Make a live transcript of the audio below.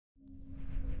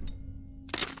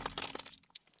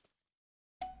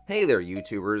Hey there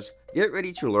YouTubers, get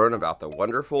ready to learn about the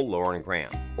wonderful Lauren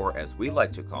Graham, or as we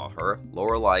like to call her,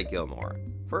 Lorelai Gilmore.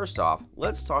 First off,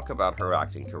 let's talk about her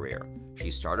acting career.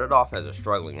 She started off as a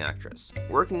struggling actress,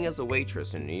 working as a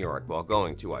waitress in New York while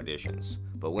going to auditions.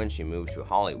 But when she moved to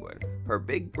Hollywood, her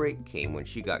big break came when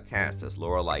she got cast as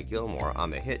Lorelai Gilmore on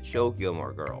the hit show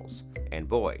Gilmore Girls. And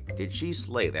boy, did she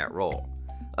slay that role.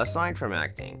 Aside from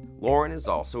acting, Lauren is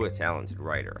also a talented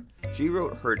writer. She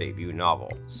wrote her debut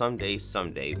novel, Someday,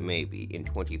 Maybe, in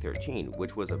 2013,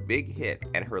 which was a big hit,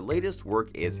 and her latest work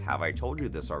is Have I Told You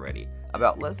This Already?,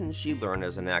 about lessons she learned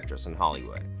as an actress in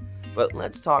Hollywood. But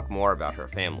let's talk more about her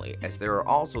family, as there are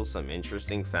also some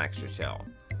interesting facts to tell.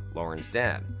 Lauren's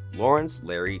dad, Lawrence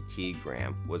Larry T.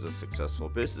 Graham, was a successful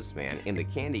businessman in the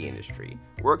candy industry,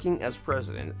 working as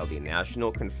president of the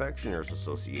National Confectioners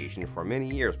Association for many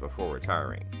years before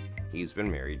retiring. He's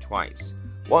been married twice,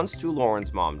 once to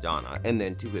Lauren's mom Donna, and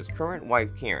then to his current wife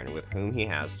Karen, with whom he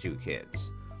has 2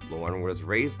 kids. Lauren was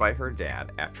raised by her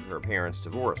dad after her parents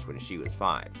divorced when she was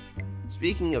 5.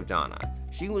 Speaking of Donna,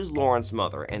 she was Lauren's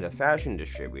mother and a fashion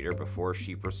distributor before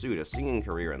she pursued a singing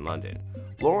career in London.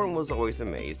 Lauren was always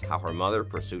amazed how her mother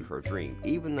pursued her dream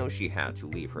even though she had to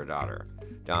leave her daughter.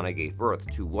 Donna gave birth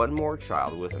to one more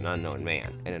child with an unknown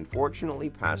man and unfortunately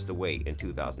passed away in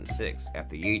 2006 at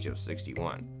the age of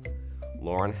 61.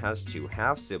 Lauren has 2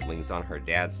 half-siblings on her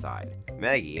dad's side,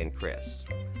 Maggie and Chris.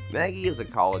 Maggie is a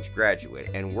college graduate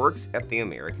and works at the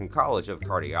American College of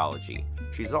Cardiology.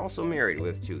 She's also married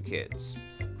with 2 kids.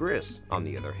 Chris, on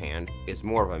the other hand, is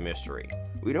more of a mystery.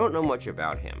 We don't know much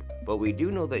about him, but we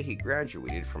do know that he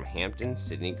graduated from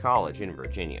Hampton-Sydney College in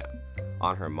Virginia.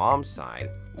 On her mom's side,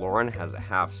 Lauren has a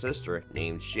half-sister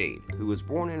named Shade, who was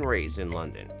born and raised in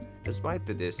London. Despite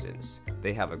the distance,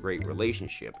 they have a great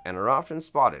relationship and are often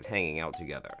spotted hanging out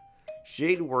together.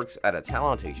 Shade works at a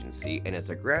talent agency and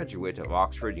is a graduate of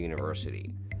Oxford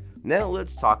University. Now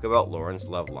let's talk about Lauren's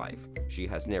love life. She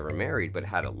has never married but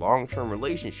had a long-term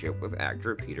relationship with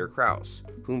actor Peter Krause,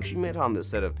 whom she met on the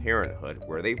set of Parenthood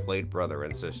where they played brother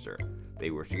and sister. They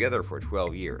were together for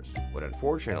 12 years, but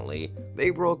unfortunately,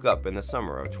 they broke up in the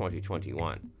summer of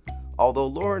 2021. Although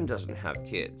Lauren doesn't have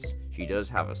kids, she does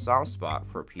have a soft spot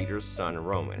for Peter's son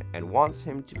Roman and wants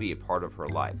him to be a part of her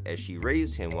life as she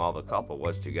raised him while the couple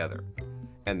was together.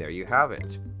 And there you have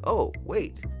it. Oh,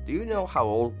 wait, do you know how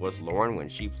old was Lauren when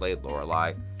she played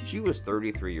Lorelai? She was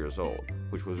 33 years old,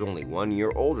 which was only 1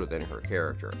 year older than her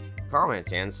character.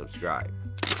 Comment and subscribe.